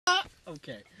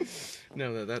Okay.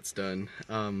 Now that that's done,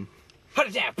 Put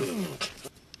it down.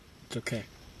 It's okay.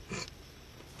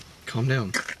 calm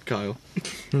down, Kyle.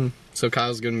 So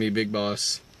Kyle's gonna be Big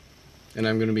Boss, and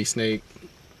I'm gonna be Snake.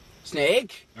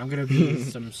 Snake? I'm gonna be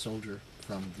some soldier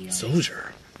from the army.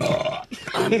 Soldier.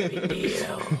 I'm a big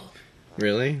deal.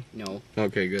 Really? No.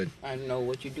 Okay, good. I don't know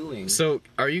what you're doing. So,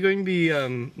 are you going to be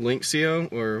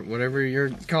Linksio, or whatever you're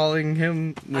calling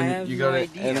him when I have you go no to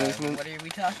idea. Animation? What are we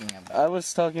talking about? I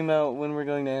was talking about when we're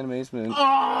going to Animation.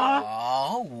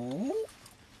 Oh.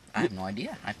 I have no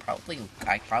idea. I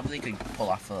probably could pull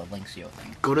off a Linksio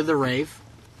thing. Go to the rave.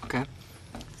 Okay.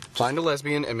 Find a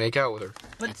lesbian and make out with her.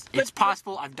 But It's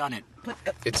possible. I've done it.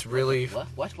 It's really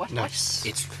What? nice.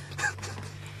 It's.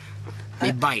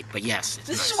 They bite, but yes. It's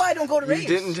This nice. is why I don't go to raves. You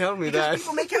didn't tell me because that.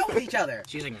 people make out with each other.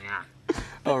 She was like, nah.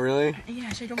 Oh, really?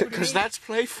 Yes, I don't go to Because raves. that's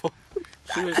playful.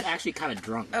 She was actually kind of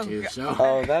drunk Oh, too. God. So.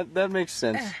 Oh, that makes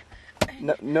sense.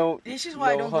 No. This is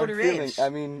why I no don't go hard to feeling. raves. I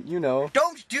mean, you know.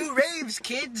 Don't do raves,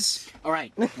 kids. All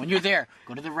right. When you're there,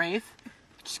 go to the rave.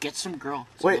 Just get some girl.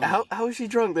 some Wait, lady. how is she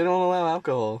drunk? They don't allow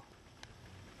alcohol.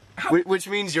 Which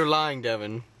means you're lying,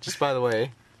 Devin. Just by the way.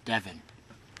 Devin.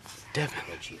 Devin.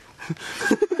 You.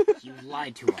 You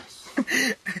lied to us.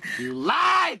 You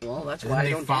lied. Well, that's And why then I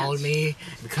they don't followed dance. me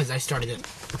because I started it.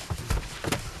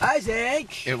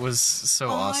 Isaac. It was so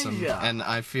awesome, yeah. and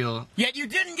I feel. Yet you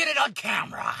didn't get it on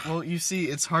camera. Well, you see,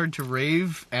 it's hard to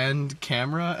rave and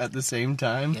camera at the same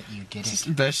time. Yet you did it.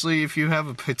 Especially if you have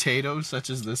a potato such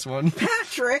as this one.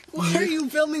 Patrick, why are you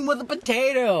filming with a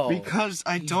potato? Because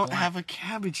I don't black. have a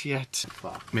cabbage yet.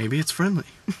 Fuck. Maybe it's friendly.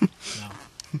 No,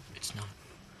 it's not.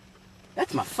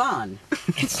 That's my fun.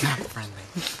 It's not friendly.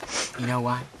 You know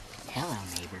what? Hello,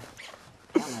 neighbor.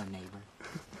 Hello, neighbor.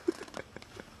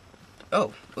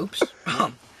 Oh, oops.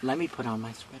 Let me put on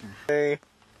my sweater. Hey.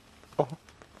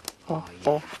 Oh,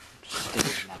 yeah. Just stick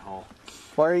it in that hole.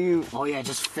 Why are you... Oh, yeah,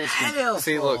 just fist it. Hell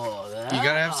See, look, for you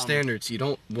gotta have standards. You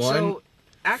don't, one, So,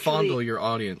 actually, fondle your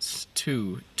audience.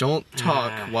 Two, don't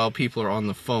talk while people are on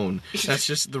the phone. That's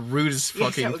just the rudest Yes,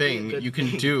 fucking that would be a thing good you can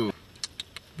thing. do.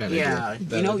 Bad yeah, idea. you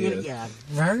Bad know, idea. yeah.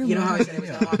 Very You know how I said it was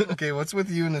awful? Okay, what's with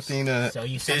you and Athena? So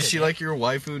you said Is it, she yeah. like your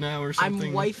waifu now or I'm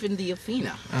something? wifing the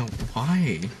Athena. Oh,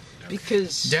 why?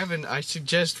 Because, Devin, I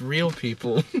suggest real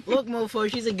people. look, mofo,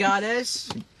 she's a goddess.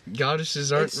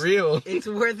 Goddesses aren't It's- real. It's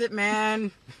worth it,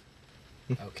 man.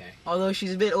 Okay. Although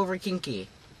she's a bit over kinky.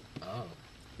 Oh.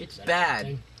 It's Is that a bad.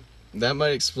 thing? That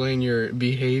might explain your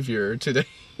behavior today.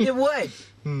 It would.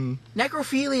 Hmm.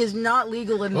 Necrophilia is not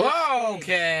legal in this Whoa, state.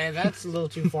 okay, that's a little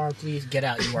too far. Please get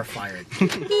out. You are fired.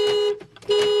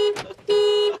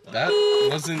 That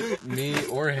wasn't me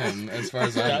or him, as far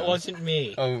as I know. That wasn't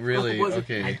me. Oh, really? Oh, was it?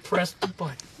 Okay. I pressed the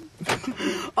button.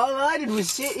 All I did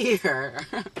was sit here.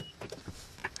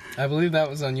 I believe that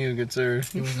was on you, good sir.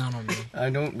 It was not on me. I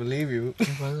don't believe you. It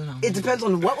wasn't on It depends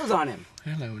on what was on him.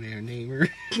 Hello there, neighbor.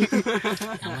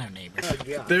 Hello,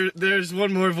 neighbor. There's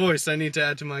one more voice I need to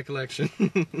add to my collection.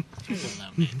 Hello,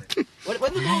 neighbor.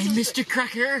 What the Hi, balls is Mr.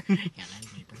 Cracker. Hello,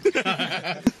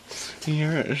 neighbor.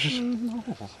 Yes.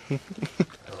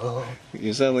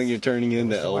 You sound like you're turning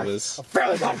into Elvis.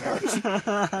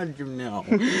 No.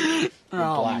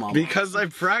 Black. Mama. Because I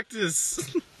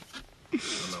practice.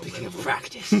 Speaking of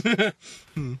practice.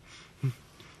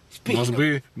 Must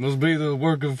be the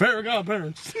work of fairy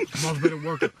godparents. Must be the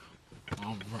work of...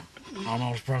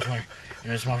 Almost Presley.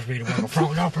 It must be the work of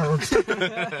from godparents.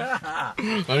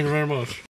 Thank you very much.